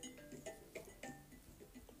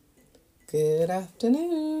Good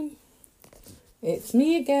afternoon. It's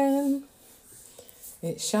me again.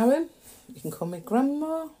 It's Sharon. You can call me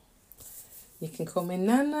Grandma. You can call me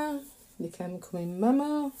Nana. You can call me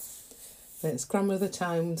Mama. It's Grandmother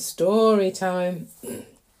time, story time.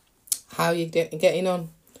 How are you getting on?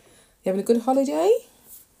 You having a good holiday?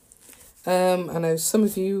 I know some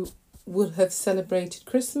of you would have celebrated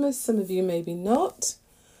Christmas, some of you maybe not.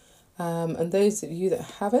 And those of you that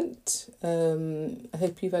haven't, I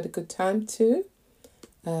hope you've had a good time too.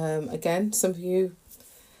 Again, some of you,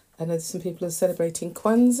 I know some people are celebrating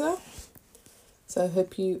Kwanzaa. So I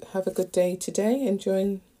hope you have a good day today,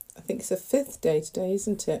 enjoying, I think it's the 5th day today,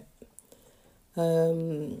 isn't it?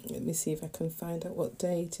 Let me see if I can find out what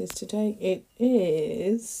day it is today. It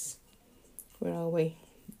is, where are we?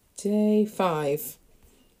 Day 5,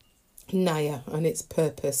 Naya and its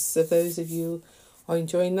purpose. So those of you are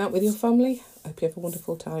enjoying that with your family, I hope you have a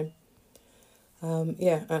wonderful time.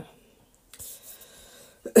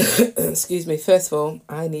 Excuse me, first of all,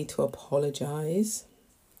 I need to apologise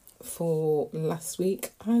for last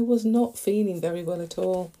week. I was not feeling very well at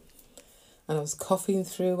all. And I was coughing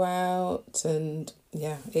throughout, and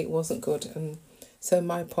yeah, it wasn't good. And so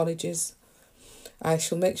my apologies. I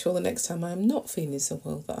shall make sure the next time I'm not feeling so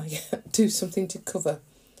well that I do something to cover,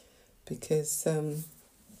 because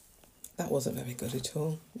that wasn't very good at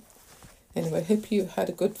all. Anyway, I hope you had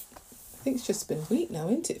a good, I think it's just been a week now,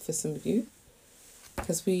 isn't it, for some of you?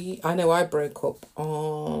 Because I know I broke up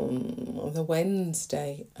on the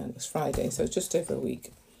Wednesday and it was Friday, so it's just over a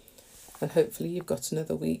week. And hopefully you've got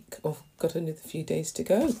another week or got another few days to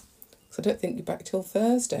go. So I don't think you're back till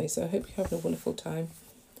Thursday. So I hope you're having a wonderful time.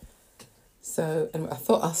 So I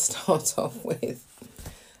thought I'll start off with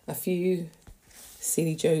a few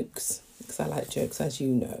silly jokes, because I like jokes, as you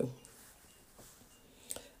know.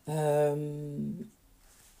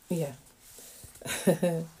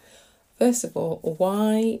 First of all,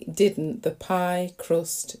 why didn't the pie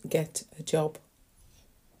crust get a job?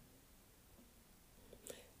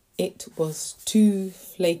 It was too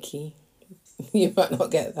flaky. You might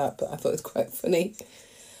not get that, but I thought it was quite funny.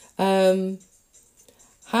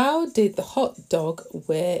 How did the hot dog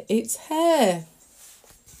wear its hair?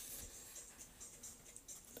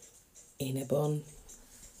 In a bun.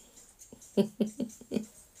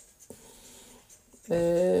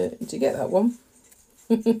 Did you get that one?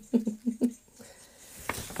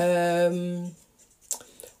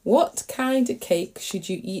 What kind of cake should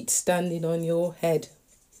you eat standing on your head?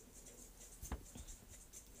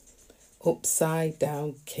 Upside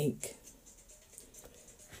down cake.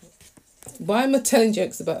 Why am I telling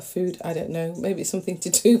jokes about food? I don't know. Maybe it's something to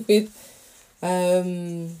do with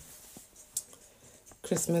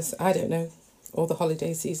Christmas. I don't know. Or the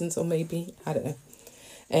holiday seasons, or maybe, I don't know.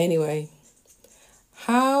 Anyway,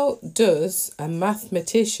 how does a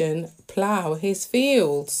mathematician plough his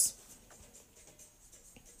fields?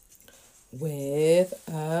 With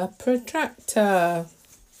a protractor.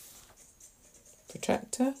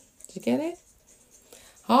 Protractor? Did you get it?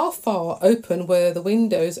 How far open were the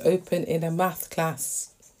windows open in a math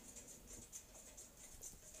class?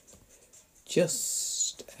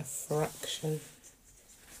 Just a fraction.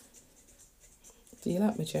 Do you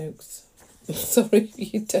like my jokes? Sorry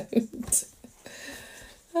if you don't.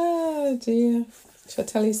 Oh dear. Shall I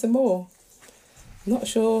tell you some more? I'm not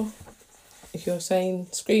sure if you're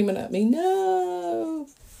screaming at me, no.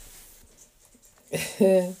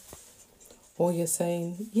 Or you're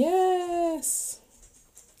saying, yes.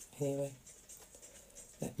 Anyway,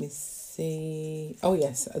 let me see. Oh,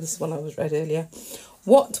 yes, this is one I was read earlier.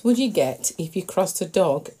 What would you get if you crossed a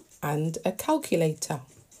dog and a calculator?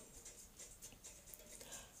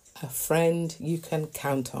 A friend you can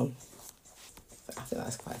count on. I think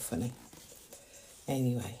that's quite funny.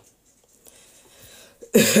 Anyway.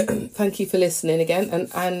 Thank you for listening again.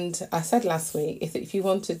 And I said last week, if you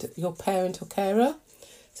wanted your parent or carer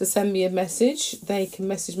to send me a message, they can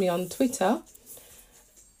message me on Twitter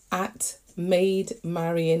at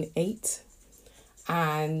maidmarian8,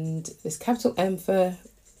 and it's capital M for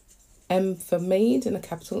maid and a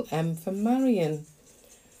capital M for Marion,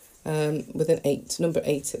 with an 8, number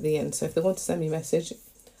 8 at the end. So if they want to send me a message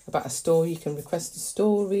about a story, you can request a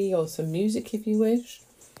story or some music if you wish,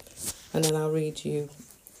 and then I'll read you.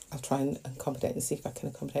 I'll try and accommodate and see if I can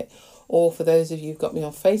accommodate. Or for those of you who've got me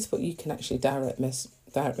on Facebook, you can actually direct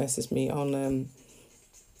message me on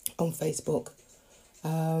Facebook.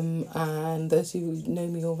 And those who know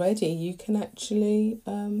me already, you can actually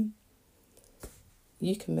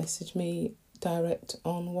you can message me direct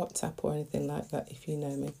on WhatsApp or anything like that if you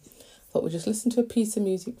know me. Thought we'd just listen to a piece of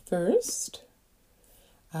music first.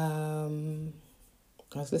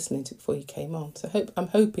 I was listening to it before you came on. So I'm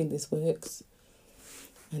hoping this works.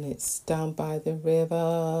 And it's Down by the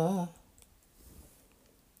River.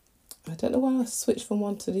 I don't know why I switched from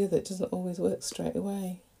one to the other. It doesn't always work straight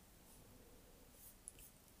away.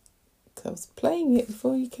 I was playing it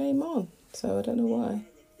before you came on, so I don't know why.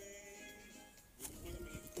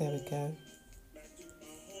 There we go.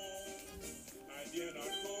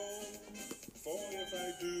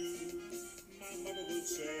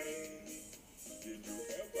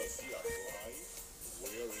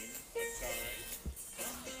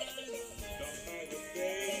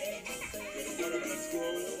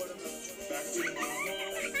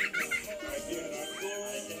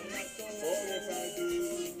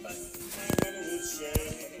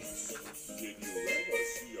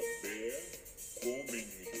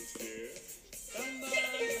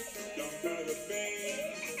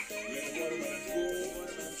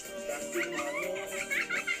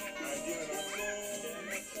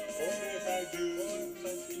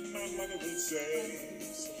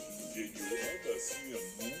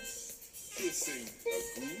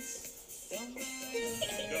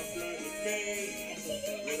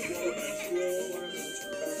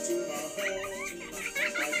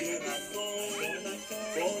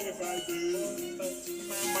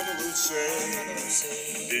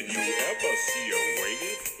 Did you ever see a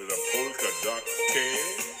waiter with a polka dot tail?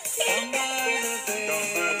 Down by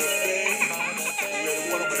the bay, where the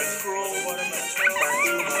watermelons grow. Back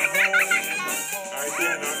to my home, I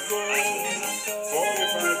dare not go. For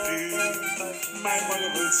if I do, my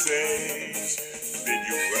mother will say, did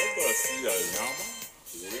you ever see a llama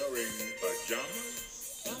wearing pajamas?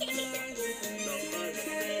 Down by the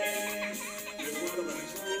bay, where the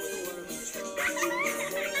watermelons grow. Back to my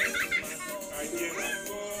home. I cannot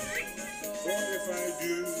go, for if I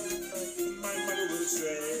do, my mother will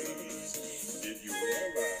say, did you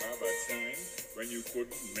ever have a time when you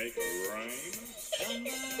couldn't make a rhyme? Down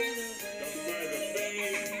by the bay,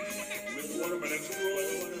 with watermelons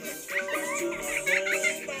grow, back to my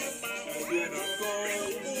home, I cannot go,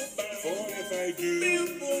 for if I do,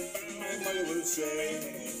 my mother will say,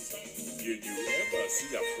 did you ever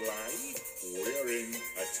see a fly wearing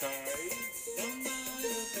a tie?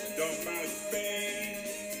 Down by the bay,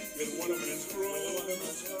 with watermelons grow,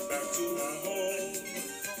 back to my home,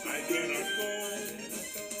 I dare not go,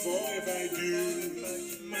 for if I do,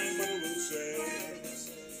 my mother will say,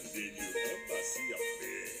 did you ever see a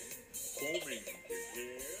bear combing his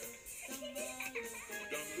hair?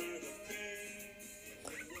 Down by the bay.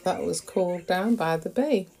 That was called Down by the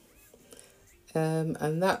Bay.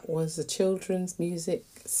 And that was the Children's Music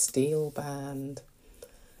Steel Band.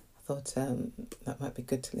 I thought that might be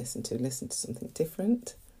good to listen to something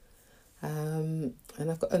different. And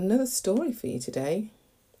I've got another story for you today.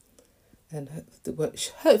 And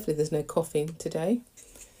hopefully there's no coughing today.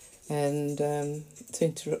 And to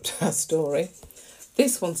interrupt our story.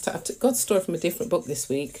 This one's I've got a story from a different book this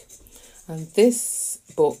week. And this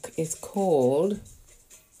book is called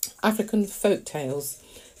African Folk Tales.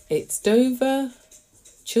 It's Dover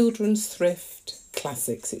Children's Thrift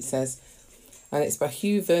Classics, it says. And it's by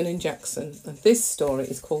Hugh Vernon Jackson. And this story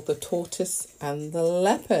is called The Tortoise and the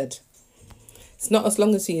Leopard. It's not as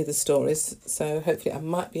long as the other stories, so hopefully I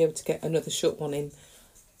might be able to get another short one in,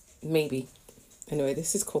 maybe. Anyway,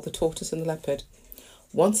 this is called The Tortoise and the Leopard.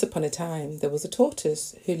 Once upon a time, there was a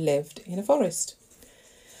tortoise who lived in a forest.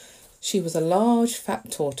 She was a large,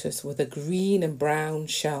 fat tortoise with a green and brown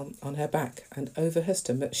shell on her back, and over her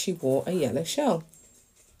stomach she wore a yellow shell.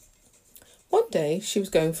 One day she was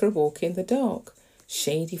going for a walk in the dark,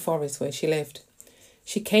 shady forest where she lived.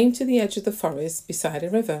 She came to the edge of the forest beside a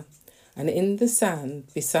river, and in the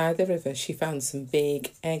sand beside the river she found some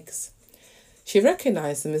big eggs. She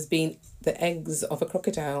recognised them as being the eggs of a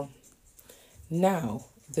crocodile. Now,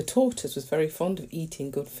 the tortoise was very fond of eating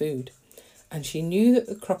good food, and she knew that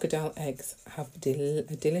the crocodile eggs have a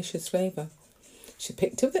delicious flavour. She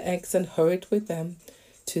picked up the eggs and hurried with them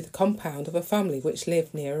to the compound of a family which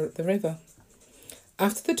lived near the river.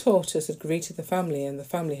 After the tortoise had greeted the family and the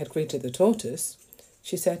family had greeted the tortoise,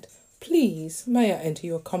 she said, "Please, may I enter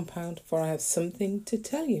your compound, for I have something to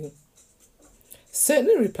tell you."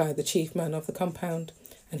 "Certainly," replied the chief man of the compound,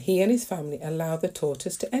 and he and his family allowed the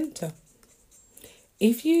tortoise to enter.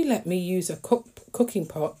 "If you let me use a cooking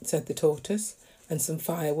pot," said the tortoise, "and some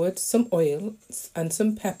firewood, some oil, and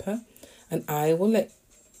some pepper, and I will let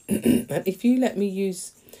and if you let me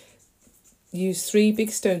use 3 big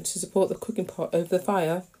stones to support the cooking pot over the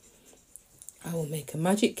fire, I will make a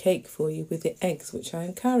magic cake for you with the eggs which I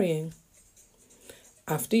am carrying.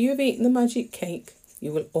 After you have eaten the magic cake,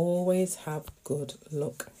 you will always have good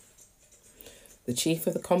luck." The chief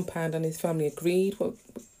of the compound and his family agreed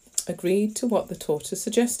to what the tortoise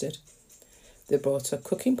suggested. They brought a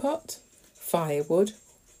cooking pot, firewood,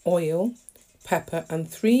 oil, pepper, and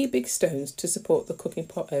 3 big stones to support the cooking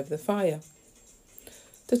pot over the fire.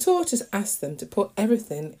 The tortoise asked them to put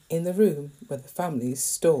everything in the room where the family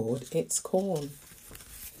stored its corn.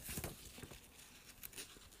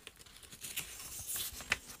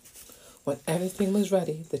 When everything was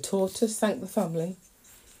ready, the tortoise thanked the family.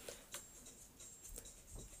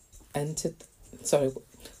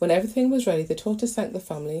 When everything was ready, the tortoise thanked the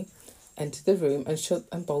family, entered the room, and shut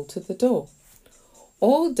and bolted the door.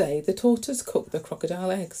 All day the tortoise cooked the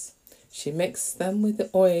crocodile eggs. She mixed them with the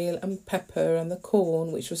oil and pepper and the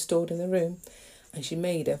corn which was stored in the room, and she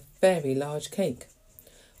made a very large cake.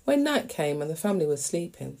 When night came and the family was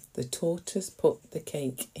sleeping, the tortoise put the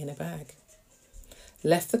cake in a bag,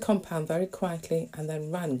 left the compound very quietly, and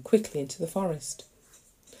then ran quickly into the forest.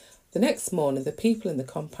 The next morning the people in the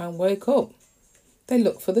compound woke up. They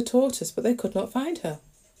looked for the tortoise, but they could not find her.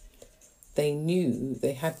 They knew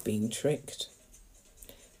they had been tricked.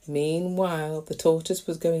 Meanwhile, the tortoise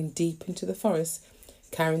was going deep into the forest,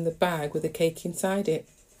 carrying the bag with the cake inside it.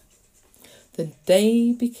 The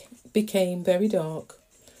day became very dark,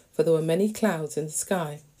 for there were many clouds in the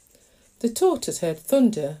sky. The tortoise heard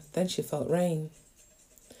thunder, then she felt rain.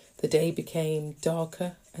 The day became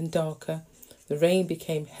darker and darker. The rain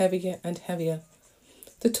became heavier and heavier.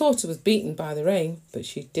 The tortoise was beaten by the rain, but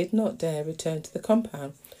she did not dare return to the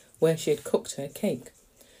compound where she had cooked her cake.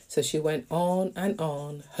 So she went on,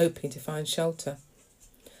 hoping to find shelter.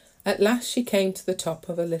 At last she came to the top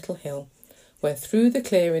of a little hill, where through the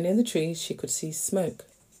clearing in the trees she could see smoke.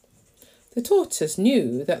 The tortoise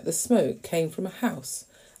knew that the smoke came from a house,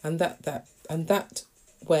 and that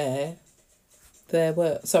where there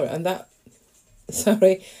was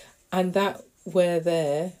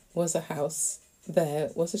a house, there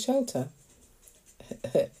was a shelter.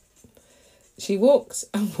 She walked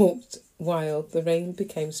and walked while the rain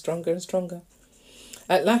became stronger and stronger.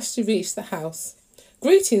 At last she reached the house.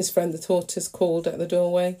 "Greetings, friend," the tortoise called at the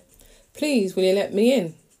doorway. "Please, will you let me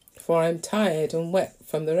in? For I am tired and wet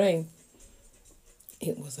from the rain."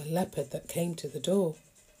 It was a leopard that came to the door.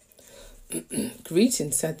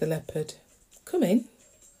 "Greetings," said the leopard. "Come in."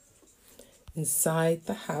 Inside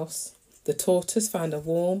the house, the tortoise found a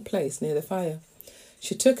warm place near the fire.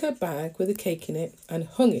 She took her bag with the cake in it and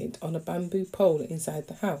hung it on a bamboo pole inside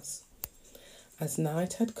the house. As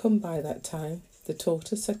night had come by that time, the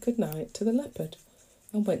tortoise said good night to the leopard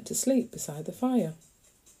and went to sleep beside the fire.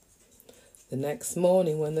 The next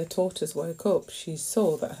morning, when the tortoise woke up, she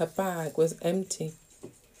saw that her bag was empty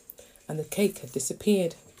and the cake had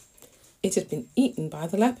disappeared. It had been eaten by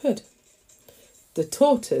the leopard. The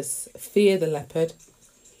tortoise feared the leopard,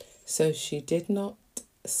 so she did not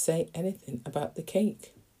say anything about the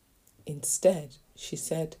cake. Instead, she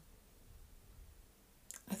said,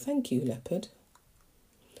 "I thank you, leopard,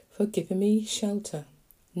 for giving me shelter.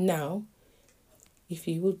 Now, if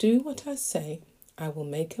you will do what I say, I will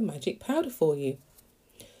make a magic powder for you.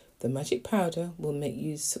 The magic powder will make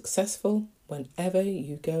you successful whenever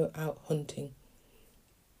you go out hunting."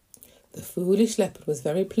 The foolish leopard was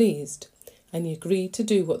very pleased, and he agreed to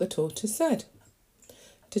do what the tortoise said.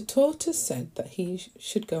 The tortoise said that he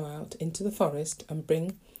should go out into the forest and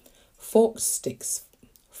bring forked sticks,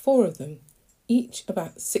 4 of them, each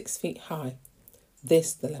about 6 feet high.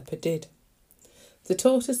 This the leopard did. The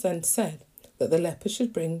tortoise then said that the leopard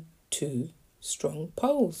should bring 2 strong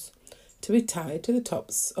poles to be tied to the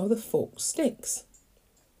tops of the forked sticks.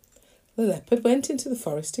 The leopard went into the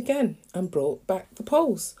forest again and brought back the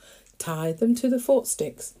poles, tied them to the forked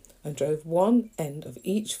sticks, and drove one end of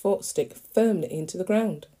each forked stick firmly into the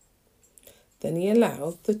ground. Then he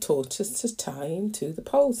allowed the tortoise to tie him to the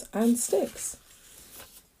poles and sticks.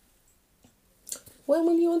 "When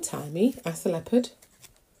will you untie me?" asked the leopard.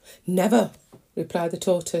 "Never," replied the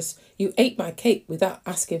tortoise. "You ate my cake without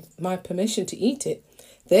asking my permission to eat it.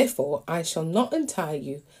 Therefore, I shall not untie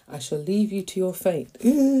you. I shall leave you to your fate."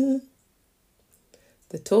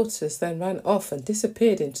 The tortoise then ran off and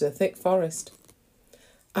disappeared into the thick forest.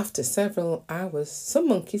 After several hours, some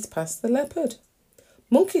monkeys passed the leopard.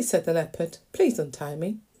 "Monkeys," said the leopard, "please untie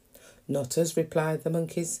me." "Not us," replied the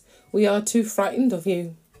monkeys. "We are too frightened of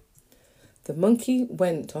you." The monkey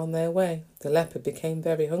went on their way. The leopard became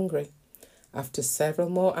very hungry. After several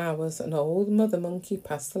more hours, an old mother monkey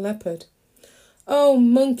passed the leopard. "Oh,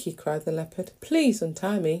 monkey," cried the leopard, "please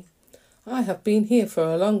untie me. I have been here for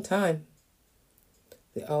a long time."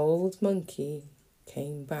 The old monkey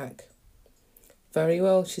came back. "Very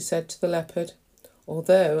well," she said to the leopard.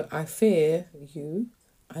 "Although I fear you,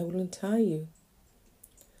 I will untie you."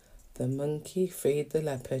 The monkey freed the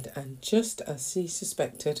leopard, and just as she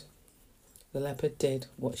suspected, the leopard did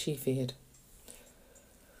what she feared.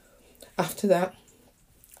 After that,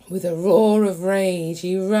 with a roar of rage,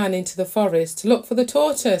 he ran into the forest to look for the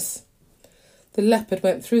tortoise. The leopard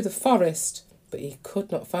went through the forest, but he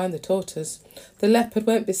could not find the tortoise. The leopard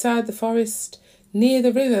went beside the forest, near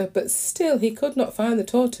the river, but still he could not find the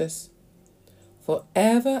tortoise. For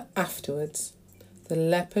ever afterwards, the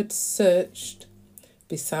leopard searched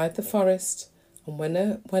beside the forest, and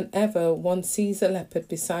whenever one sees a leopard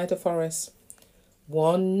beside a forest,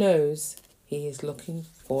 one knows he is looking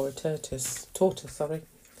for a tortoise,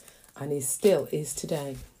 and he still is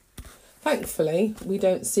today. Thankfully, we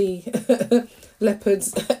don't see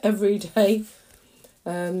leopards every day,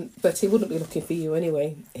 but he wouldn't be looking for you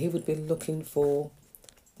anyway. He would be looking for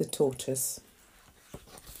the tortoise.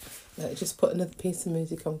 Just put another piece of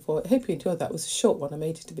music on for it. I hope you enjoyed that. It was a short one. I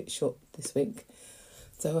made it a bit short this week.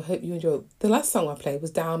 So I hope you enjoyed. The last song I played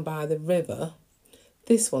was Down by the River.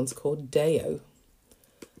 This one's called Deo.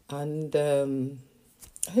 And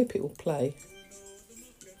I hope it will play.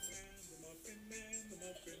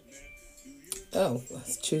 Oh,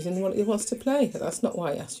 that's choosing what he wants to play. That's not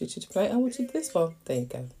why I asked you to play it. I wanted this one. There you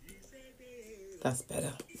go. That's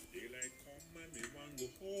better.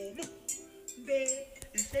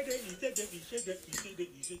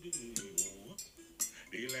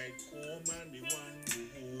 Daylight come and me want to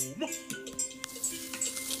go home.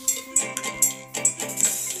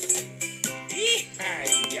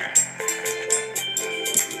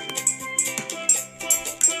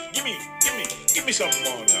 Give me some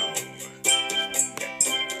more now.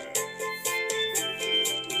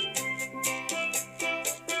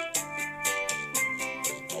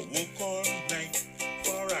 I woke all night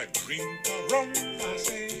for a drink of rum, I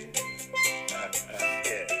say.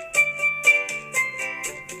 Yeah.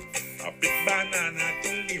 A big banana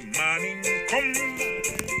till the morning come.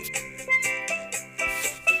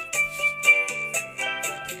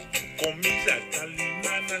 Come is a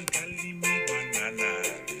Taliman and Talimi banana.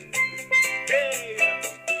 Hey,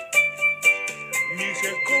 me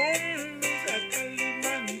say come is a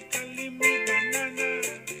Taliman, Talimi banana.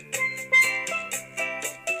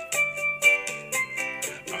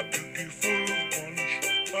 A beautiful bunch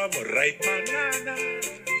of ripe banana.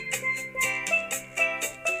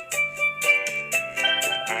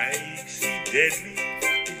 I see deadly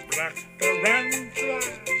black tarantula.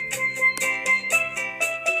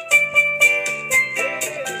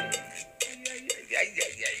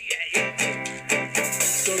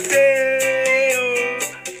 So Deo,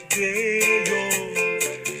 Deo,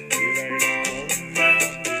 daylight come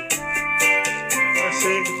and I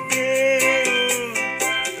say Deo,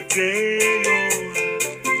 Deo.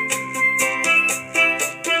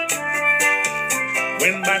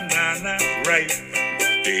 When banana ripe,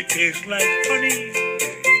 they taste like honey.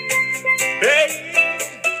 Hey,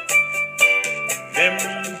 them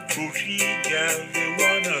fruity gal, they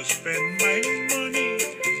wanna spend my money.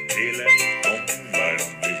 Daylight come and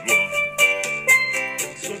they go.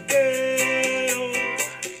 So Deo,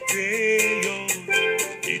 Deo,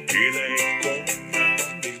 the daylight come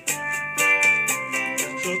and they go.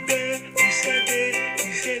 So there, he said there,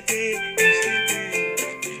 he said there, he said there,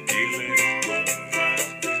 the daylight come and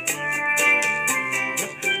they go.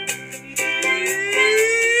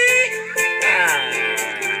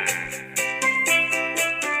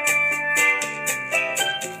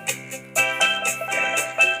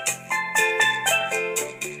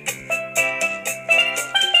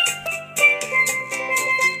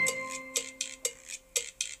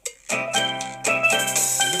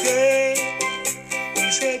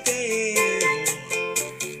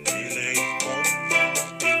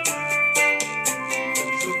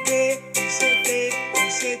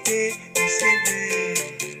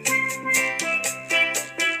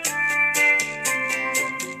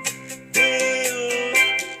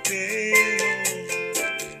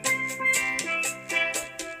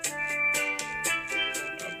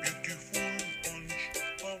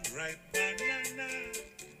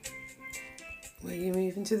 Were you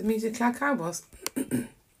moving to the music like I was?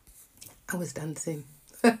 I was dancing.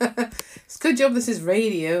 It's a good job this is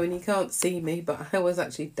radio and you can't see me, but I was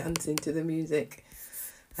actually dancing to the music.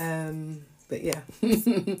 But yeah,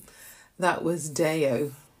 that was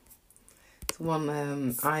Deo. It's one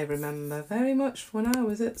I remember very much when I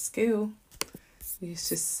was at school. We used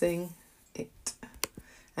to sing it.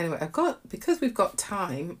 Anyway, because we've got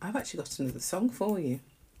time, I've actually got another song for you.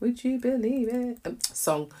 Would you believe it?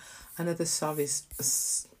 Another story.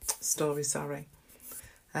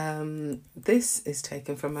 This is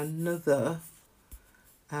taken from another.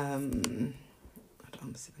 Hold on,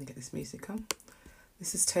 let's see if I can get this music on.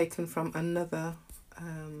 This is taken from another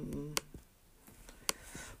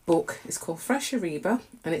book. It's called Fresh Ariba,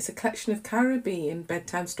 and it's a collection of Caribbean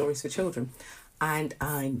bedtime stories for children. And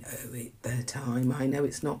I know the time. I know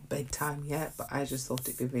it's not bedtime yet, but I just thought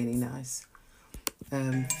it'd be really nice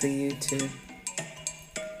for you to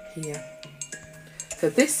hear. So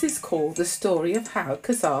this is called The Story of How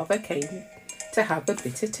Cassava Came to Have a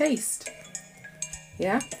Bitter Taste.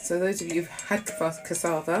 Yeah, so those of you who've had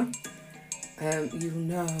cassava, you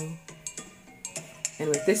know.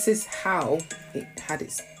 Anyway, this is how it had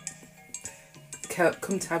its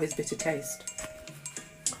come to have its bitter taste.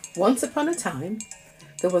 Once upon a time,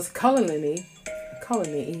 there was a colony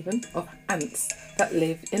even, of ants that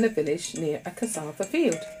lived in a village near a cassava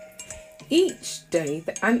field. Each day,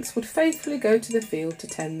 the ants would faithfully go to the field to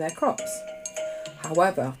tend their crops.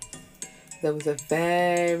 However, there was a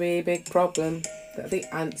very big problem that the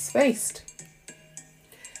ants faced.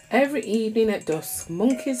 Every evening at dusk,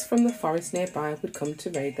 monkeys from the forest nearby would come to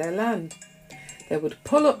raid their land. They would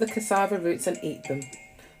pull up the cassava roots and eat them.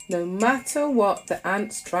 No matter what the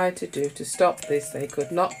ants tried to do to stop this, they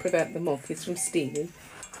could not prevent the monkeys from stealing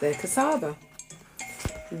their cassava.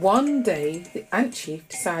 One day, the ant chief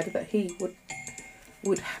decided that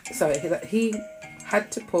he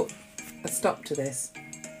had to put a stop to this.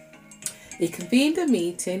 He convened a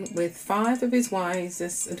meeting with 5 of his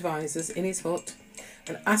wisest advisors in his hut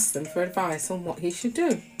and asked them for advice on what he should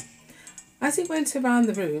do. As he went around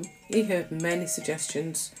the room, he heard many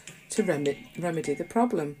suggestions to remedy the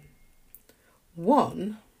problem.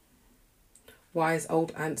 One wise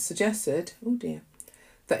old ant suggested,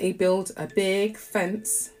 that he build a big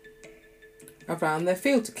fence around their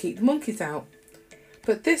field to keep the monkeys out.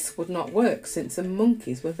 But this would not work, since the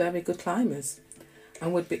monkeys were very good climbers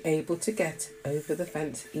and would be able to get over the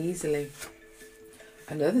fence easily.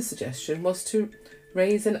 Another suggestion was to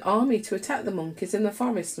raise an army to attack the monkeys in the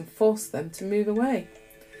forest and force them to move away.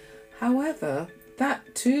 However,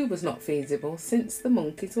 that too was not feasible, since the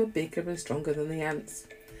monkeys were bigger and stronger than the ants,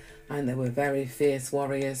 and they were very fierce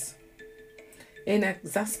warriors. In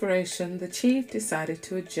exasperation, the chief decided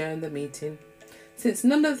to adjourn the meeting, since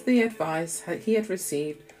none of the advice he had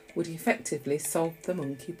received would effectively solve the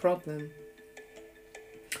monkey problem.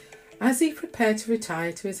 As he prepared to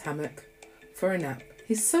retire to his hammock for a nap,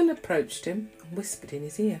 his son approached him and whispered in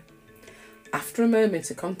his ear. After a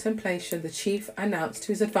moment of contemplation, the chief announced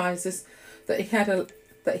to his advisors that he had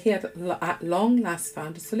at long last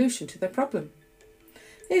found a solution to their problem.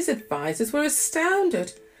 His advisors were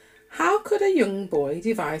astounded. How could a young boy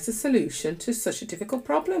devise a solution to such a difficult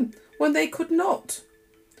problem when they could not?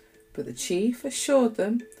 But the chief assured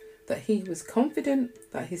them that he was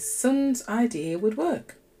confident that his son's idea would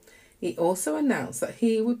work. He also announced that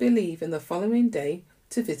he would be leaving the following day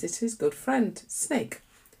to visit his good friend, Snake,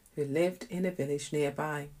 who lived in a village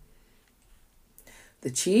nearby. The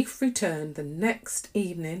chief returned the next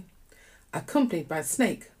evening, accompanied by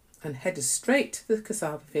Snake, and headed straight to the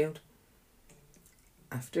cassava field.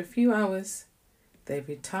 After a few hours, they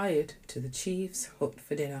retired to the chief's hut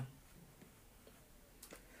for dinner.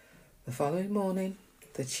 The following morning,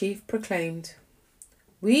 the chief proclaimed,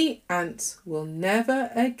 "We ants will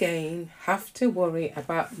never again have to worry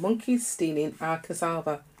about monkeys stealing our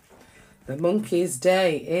cassava. The monkey's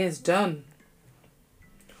day is done."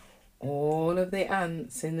 All of the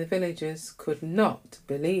ants in the villages could not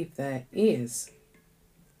believe their ears.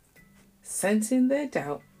 Sensing their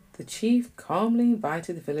doubt, the chief calmly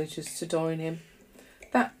invited the villagers to join him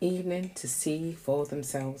that evening to see for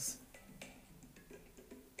themselves.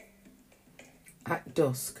 At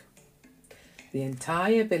dusk, the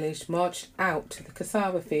entire village marched out to the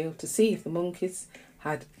cassava field to see if the monkeys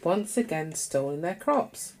had once again stolen their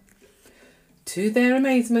crops. To their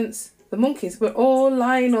amazements, the monkeys were all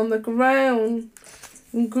lying on the ground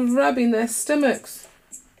and grabbing their stomachs.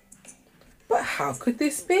 But how could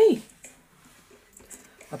this be?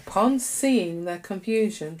 Upon seeing their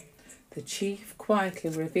confusion, the chief quietly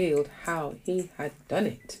revealed how he had done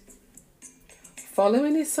it.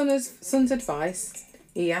 Following his son's advice,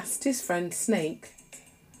 he asked his friend Snake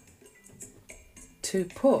to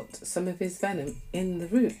put some of his venom in the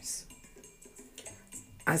roots.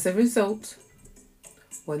 As a result,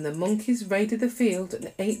 when the monkeys raided the field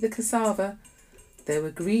and ate the cassava, they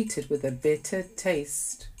were greeted with a bitter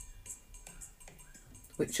taste,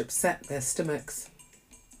 which upset their stomachs.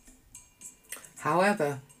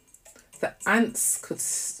 However, the ants could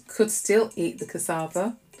still eat the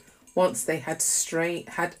cassava once they had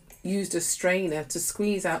used a strainer to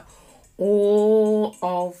squeeze out all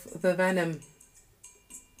of the venom.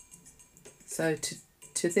 So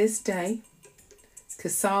to this day,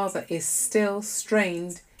 cassava is still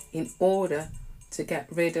strained in order to get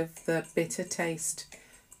rid of the bitter taste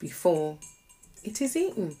before it is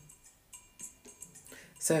eaten.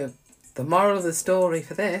 So the moral of the story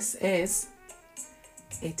for this is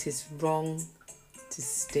it is wrong to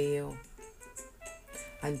steal.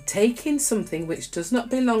 And taking something which does not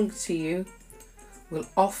belong to you will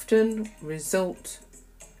often result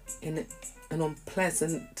in an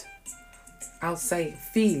unpleasant, I'll say,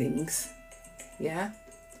 feelings. Yeah?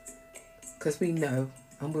 Because we know,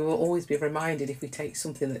 and we will always be reminded if we take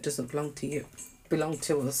something that doesn't belong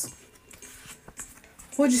to us.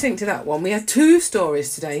 What do you think to that one? We had 2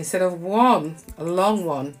 stories today instead of one, a long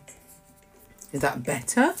one. Is that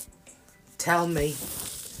better? Tell me.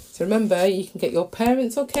 So remember, you can get your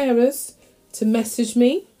parents or carers to message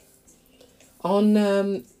me on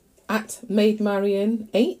at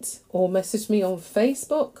MaidMarian8, or message me on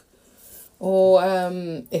Facebook, or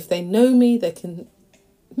if they know me, they can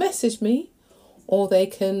message me, or they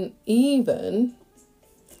can even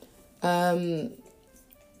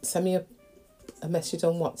send me a message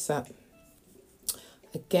on WhatsApp.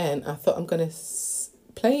 Again, I thought I'm going to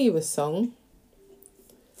play you a song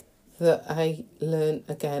that I learned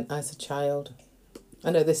again as a child. I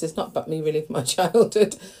know this is not about me reliving my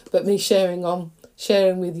childhood, but me sharing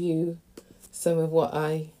with you some of what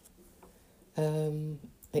I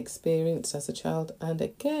experienced as a child. And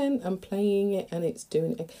again, I'm playing it and it's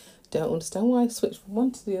doing it. Don't understand why I switch from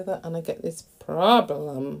one to the other and I get this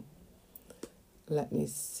problem. Let me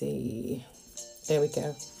see. There we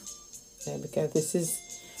go. There we go. This is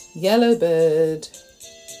Yellowbird.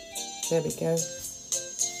 There we go.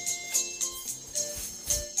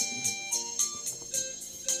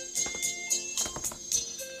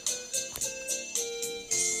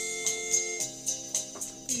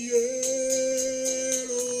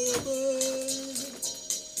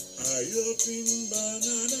 Up in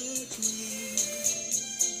banana tree,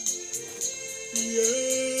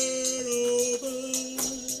 yellow bird,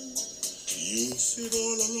 you sit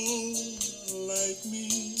all alone like me.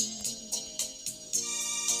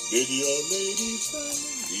 Did your lady friend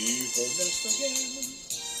leave her nest again?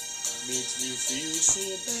 Makes me feel so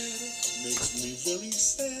bad, makes me very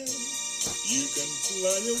sad. You can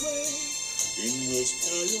fly away in the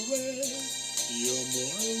sky away. You're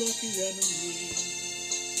more lucky than me.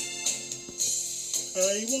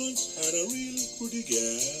 I once had a real pretty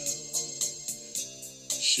girl.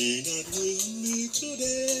 She not with me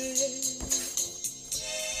today.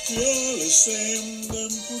 You're the same,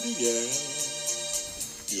 them pretty girl.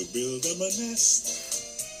 You build them a nest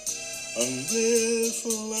and they'll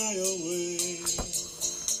fly away.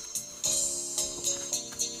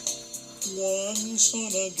 Once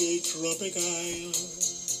on a gay tropic isle,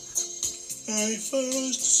 I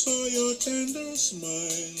first saw your tender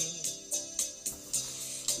smile.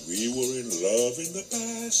 We were in love in the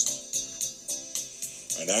past,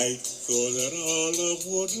 and I thought that our love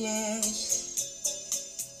would last.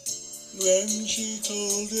 Then she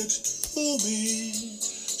told it to me.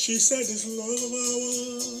 She said this love of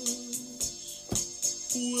ours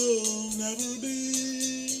will never be.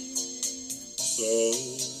 So,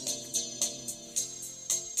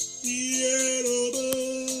 yellow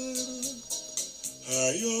bird,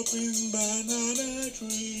 high up in banana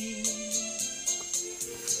tree.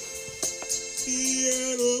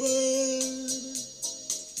 Yellow bird,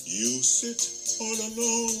 you sit all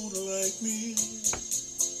alone like me.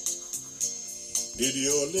 Did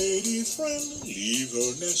your lady friend leave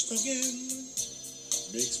her nest again?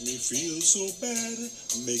 Makes me feel so bad,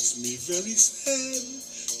 makes me very sad.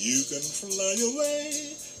 You can fly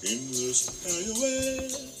away in the sky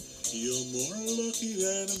away. You're more lucky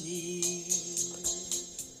than me.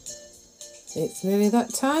 It's nearly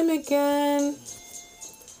that time again.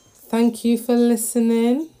 Thank you for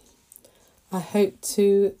listening. I hope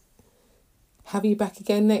to have you back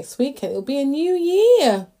again next week. It'll be a new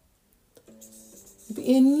year. It'll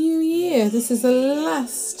be a new year. This is the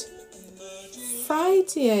last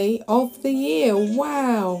Friday of the year.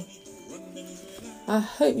 Wow. I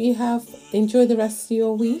hope you have enjoyed the rest of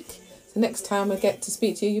your week. The next time I get to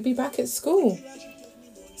speak to you, you'll be back at school.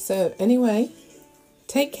 So anyway,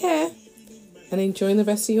 take care and enjoy the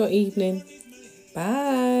rest of your evening.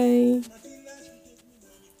 Bye.